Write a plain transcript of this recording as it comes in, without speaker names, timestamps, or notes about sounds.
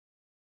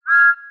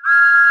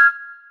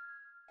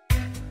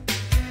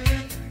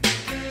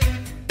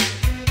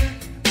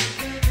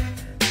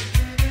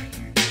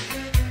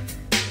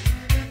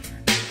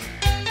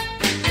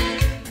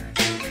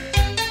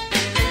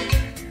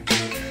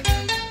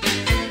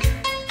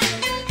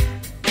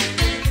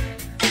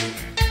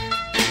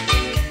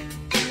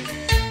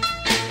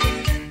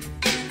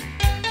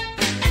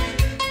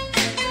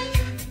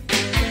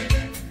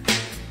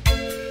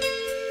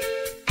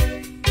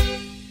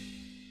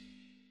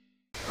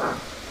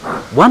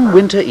One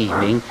winter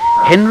evening,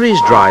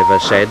 Henry's driver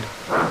said,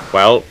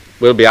 "Well,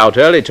 we'll be out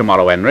early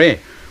tomorrow, Henry.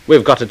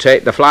 We've got to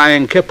take the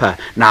Flying Kipper.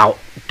 Now,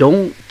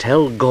 don't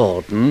tell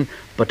Gordon,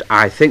 but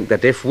I think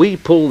that if we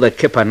pull the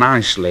Kipper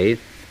nicely,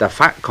 the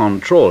Fat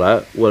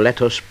Controller will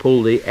let us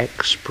pull the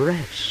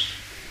Express."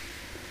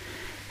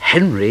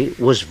 Henry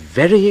was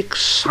very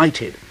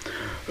excited.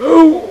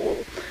 "Oh,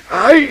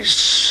 I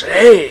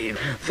say,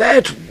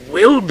 that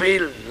will be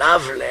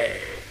lovely."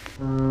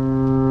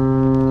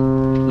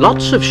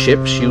 Lots of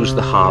ships use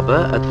the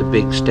harbour at the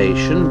big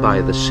station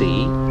by the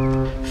sea.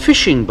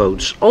 Fishing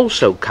boats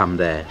also come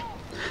there.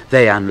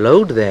 They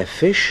unload their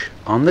fish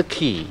on the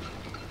quay.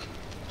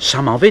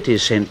 Some of it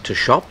is sent to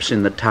shops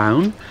in the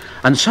town,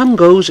 and some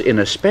goes in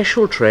a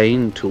special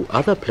train to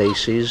other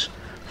places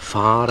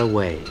far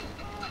away.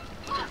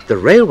 The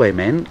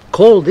railwaymen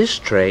call this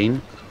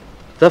train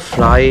the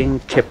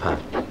Flying Kipper.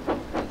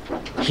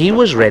 He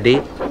was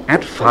ready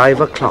at 5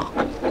 o'clock.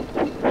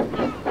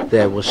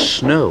 There was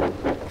snow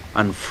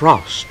and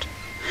frost.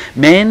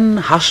 Men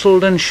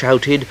hustled and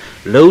shouted,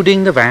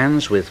 loading the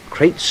vans with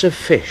crates of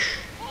fish.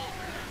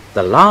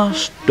 The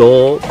last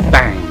door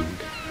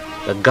banged.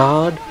 The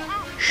guard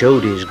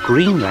showed his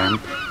green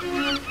lamp,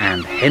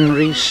 and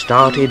Henry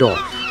started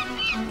off.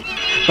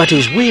 But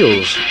his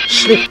wheels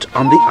slipped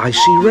on the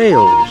icy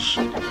rails.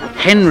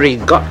 Henry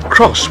got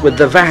cross with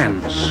the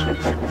vans.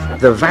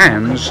 The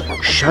vans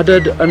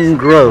shuddered and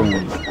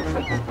groaned.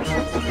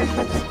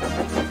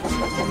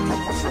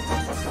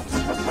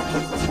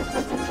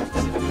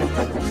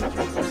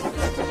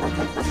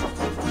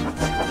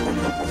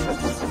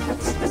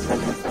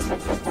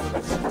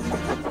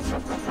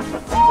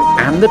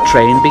 And the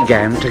train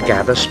began to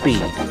gather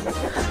speed.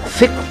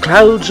 Thick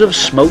clouds of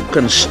smoke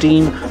and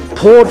steam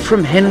poured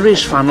from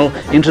Henry's funnel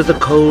into the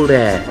cold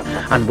air,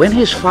 and when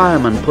his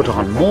fireman put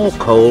on more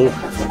coal,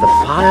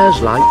 the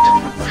fire's light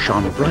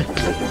shone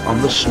brightly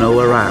on the snow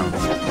around.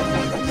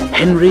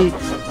 Henry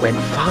went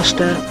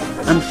faster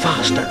and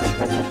faster.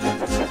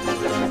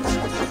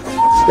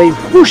 They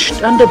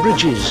whooshed under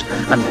bridges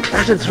and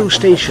clattered through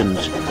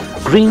stations,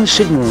 green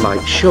signal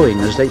lights showing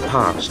as they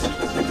passed.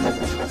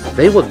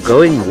 They were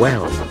going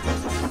well.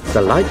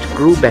 The light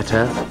grew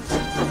better,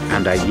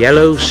 and a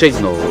yellow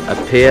signal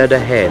appeared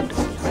ahead.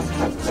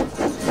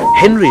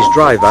 Henry's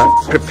driver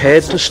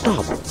prepared to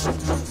stop,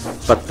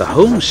 but the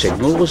home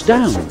signal was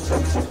down.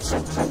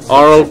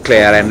 "All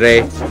clear,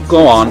 Henry.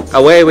 Go on,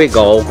 away we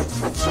go."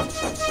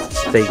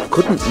 They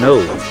couldn't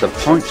know the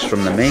points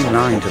from the main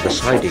line to the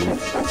siding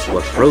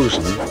were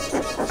frozen,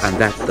 and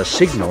that the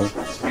signal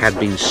had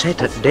been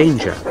set at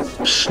danger.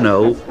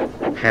 Snow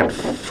had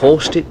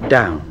forced it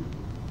down.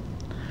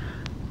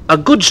 A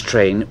goods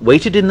train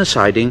waited in the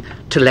siding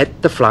to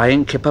let the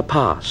Flying Kipper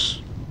pass.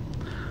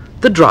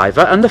 The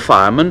driver and the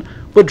fireman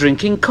were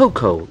drinking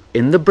cocoa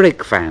in the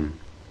brake van.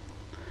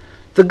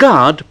 The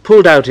guard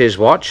pulled out his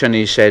watch and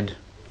he said,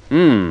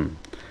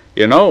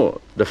 "You know,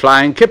 the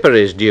Flying Kipper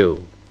is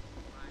due."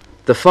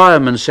 The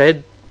fireman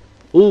said,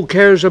 "Who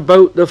cares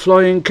about the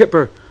Flying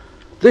Kipper?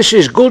 This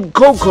is good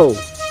cocoa."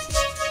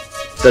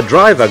 The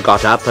driver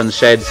got up and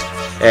said,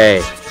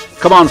 "Hey,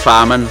 come on,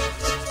 fireman,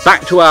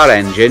 back to our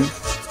engine."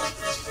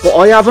 "But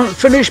I haven't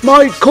finished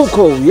my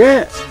cocoa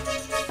yet."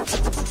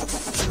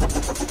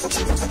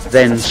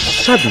 Then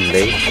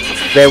suddenly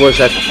there was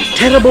a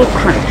terrible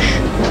crash.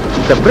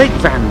 The brake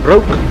van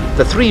broke,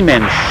 the three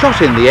men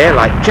shot in the air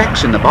like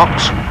jacks in the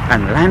box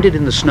and landed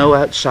in the snow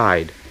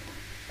outside.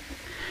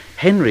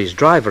 Henry's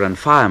driver and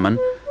fireman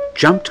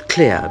jumped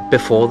clear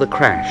before the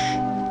crash.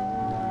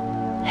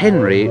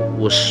 Henry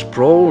was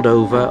sprawled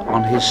over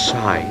on his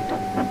side.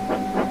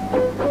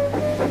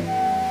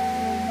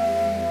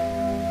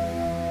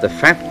 The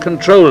Fat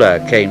Controller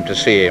came to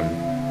see him.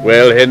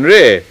 "Well,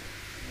 Henry,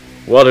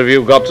 what have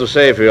you got to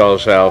say for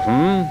yourself,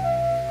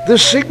 "The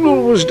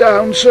signal was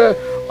down, sir.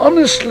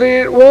 Honestly,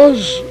 it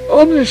was.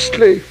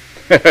 Honestly."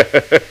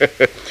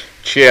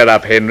 "Cheer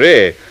up,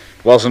 Henry. It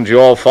wasn't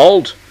your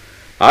fault.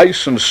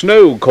 Ice and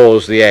snow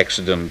caused the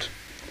accident.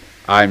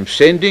 I'm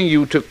sending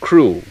you to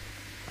Crewe,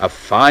 a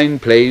fine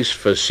place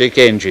for sick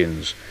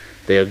engines.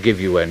 They'll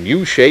give you a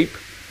new shape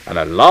and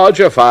a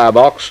larger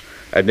firebox,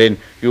 and then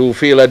you'll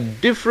feel a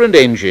different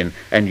engine,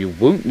 and you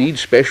won't need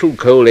special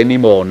coal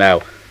anymore.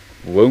 Now,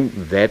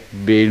 won't that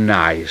be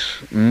nice,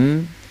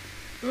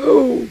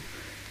 "Oh,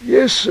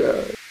 yes,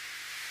 sir."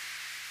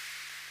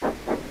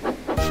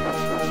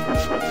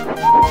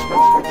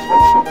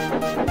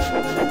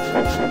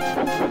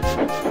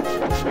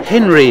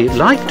 Henry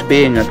liked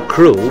being at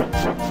Crewe,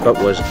 but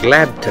was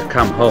glad to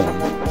come home.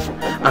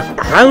 A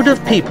crowd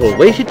of people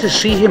waited to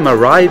see him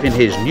arrive in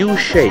his new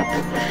shape.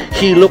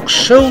 He looked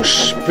so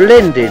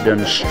splendid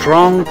and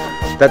strong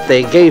that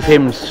they gave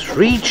him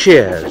 3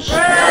 cheers.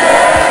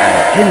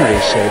 And Henry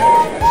said,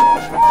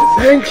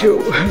 "Thank you,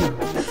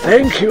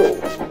 thank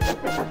you,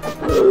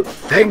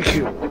 thank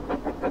you."